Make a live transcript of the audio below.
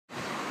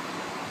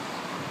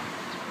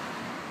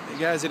Hey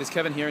guys, it is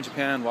Kevin here in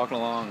Japan, walking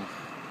along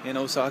in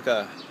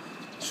Osaka,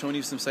 showing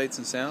you some sights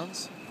and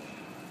sounds,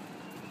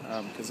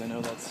 because I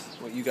know that's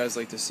what you guys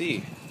like to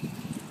see.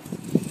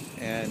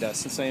 And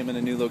since I am in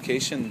a new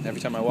location, every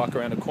time I walk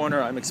around a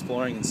corner, I'm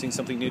exploring and seeing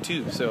something new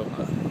too. So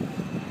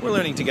we're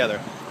learning together.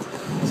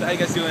 So how you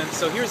guys doing?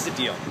 So here's the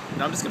deal.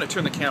 Now I'm just going to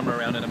turn the camera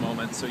around in a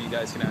moment so you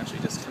guys can actually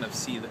just kind of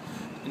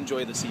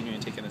enjoy the scenery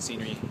and take in the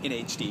scenery in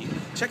HD.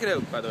 Check it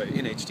out, by the way,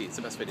 in HD. It's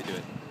the best way to do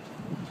it.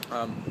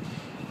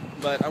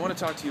 But I want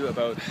to talk to you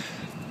about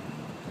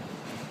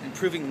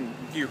improving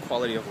your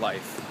quality of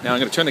life. Now I'm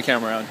going to turn the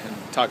camera around and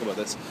talk about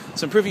this.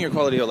 So improving your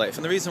quality of life.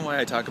 And the reason why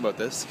I talk about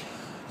this,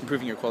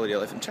 improving your quality of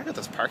life, and check out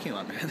this parking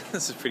lot, man.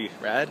 This is pretty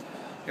rad.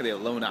 Got the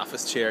lone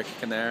office chair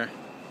kicking there.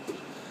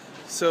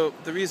 So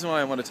the reason why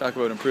I want to talk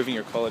about improving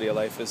your quality of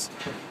life is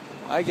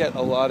I get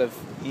a lot of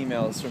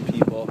emails from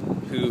people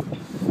who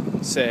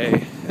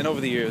say, and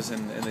over the years,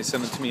 and they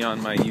send them to me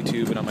on my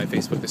YouTube and on my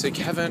Facebook, they say,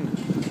 Kevin,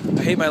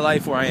 I hate my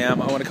life where I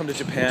am. I want to come to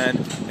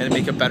Japan and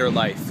make a better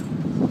life.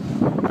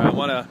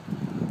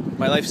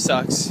 My life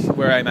sucks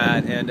where I'm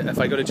at, and if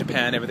I go to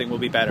Japan, everything will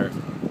be better.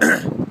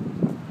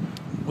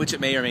 Which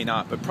it may or may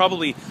not, but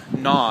probably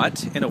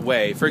not in a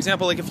way. For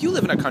example, like if you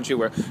live in a country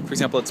where, for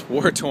example, it's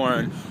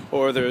war-torn,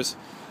 or there's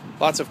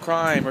lots of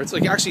crime, or it's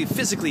like actually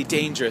physically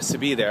dangerous to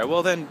be there,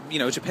 well then, you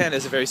know, Japan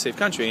is a very safe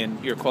country,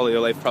 and your quality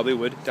of life probably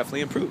would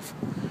definitely improve.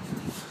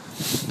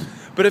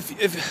 But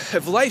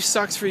if life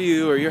sucks for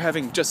you, or you're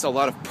having just a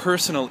lot of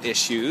personal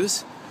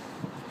issues,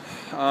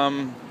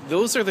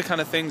 those are the kind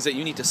of things that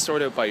you need to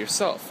sort out by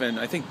yourself. And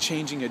I think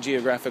changing a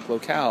geographic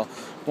locale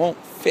won't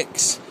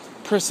fix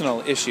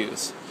personal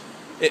issues.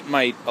 It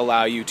might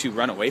allow you to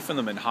run away from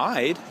them and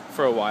hide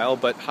for a while,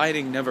 but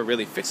hiding never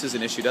really fixes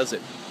an issue, does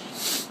it?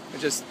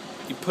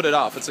 You put it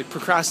off. It's like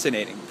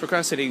procrastinating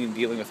and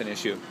dealing with an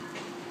issue.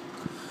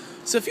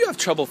 So if you have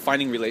trouble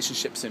finding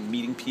relationships and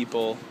meeting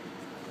people,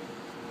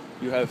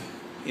 you have,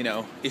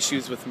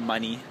 issues with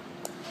money,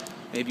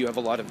 maybe you have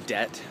a lot of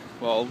debt,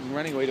 well,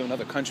 running away to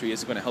another country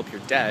isn't going to help your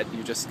debt.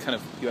 You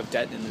have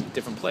debt in a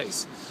different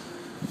place.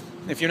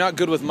 If you're not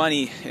good with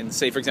money, and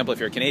say, for example, if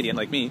you're a Canadian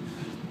like me,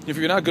 if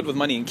you're not good with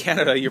money in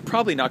Canada, you're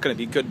probably not going to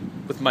be good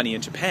with money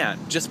in Japan.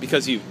 Just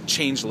because you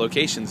change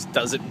locations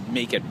doesn't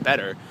make it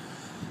better.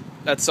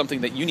 That's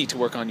something that you need to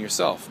work on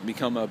yourself,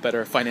 become a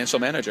better financial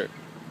manager.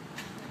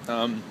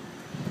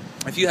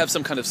 If you have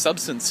some kind of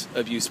substance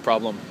abuse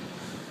problem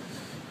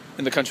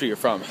in the country you're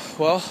from,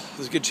 well,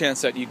 there's a good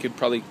chance that you could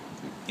probably,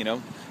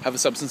 have a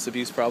substance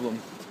abuse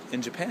problem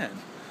in Japan.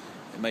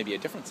 It might be a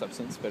different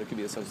substance, but it could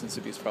be a substance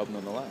abuse problem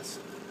nonetheless.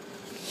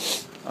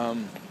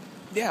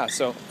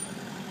 So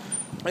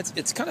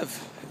it's kind of,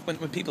 when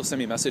people send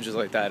me messages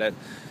like that, I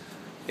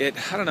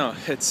don't know,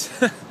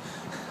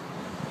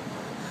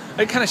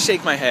 I kind of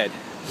shake my head.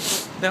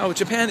 Now,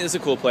 Japan is a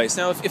cool place.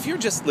 Now, if you're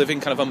just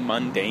living kind of a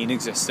mundane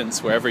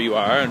existence wherever you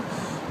are, and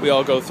we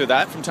all go through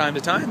that from time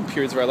to time,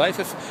 periods of our life,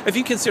 if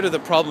you consider the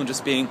problem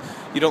just being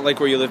you don't like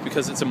where you live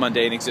because it's a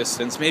mundane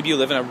existence, maybe you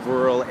live in a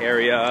rural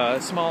area,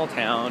 a small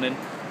town, and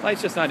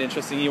life's just not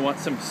interesting, you want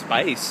some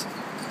spice,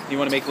 you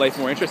want to make life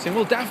more interesting,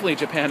 well, definitely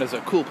Japan is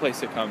a cool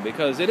place to come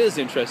because it is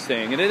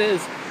interesting, and it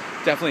is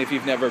definitely, if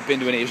you've never been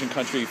to an Asian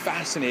country,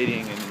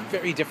 fascinating and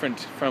very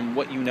different from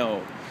what you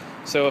know.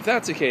 So if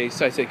that's the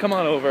case, I say come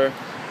on over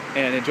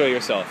and enjoy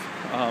yourself.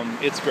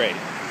 It's great.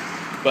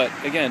 But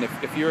again,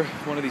 if you're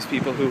one of these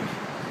people who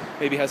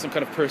maybe has some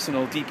kind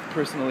of deep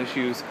personal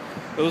issues,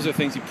 those are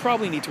things you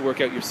probably need to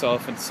work out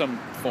yourself in some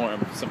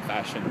form, some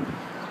fashion.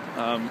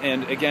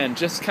 And again,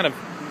 just kind of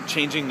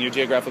changing your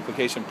geographic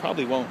location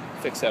probably won't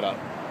fix that up,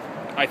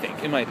 I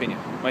think, in my opinion,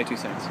 my 2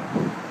 cents.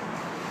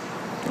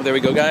 Well, there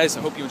we go, guys.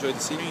 I hope you enjoyed the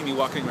scenery, me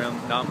walking around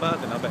the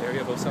Namba area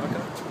of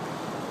Osaka.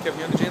 Kevin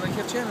here on the J-Line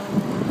Kev channel.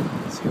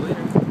 See you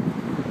later.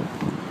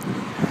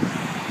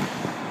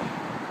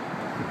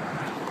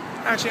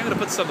 Actually, I'm going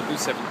to put this on the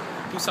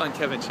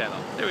BusanKevin channel.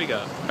 There we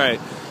go. Alright,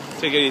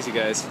 take it easy,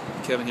 guys.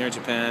 Kevin here in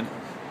Japan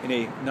in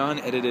a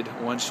non-edited,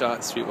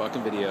 one-shot street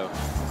walking video.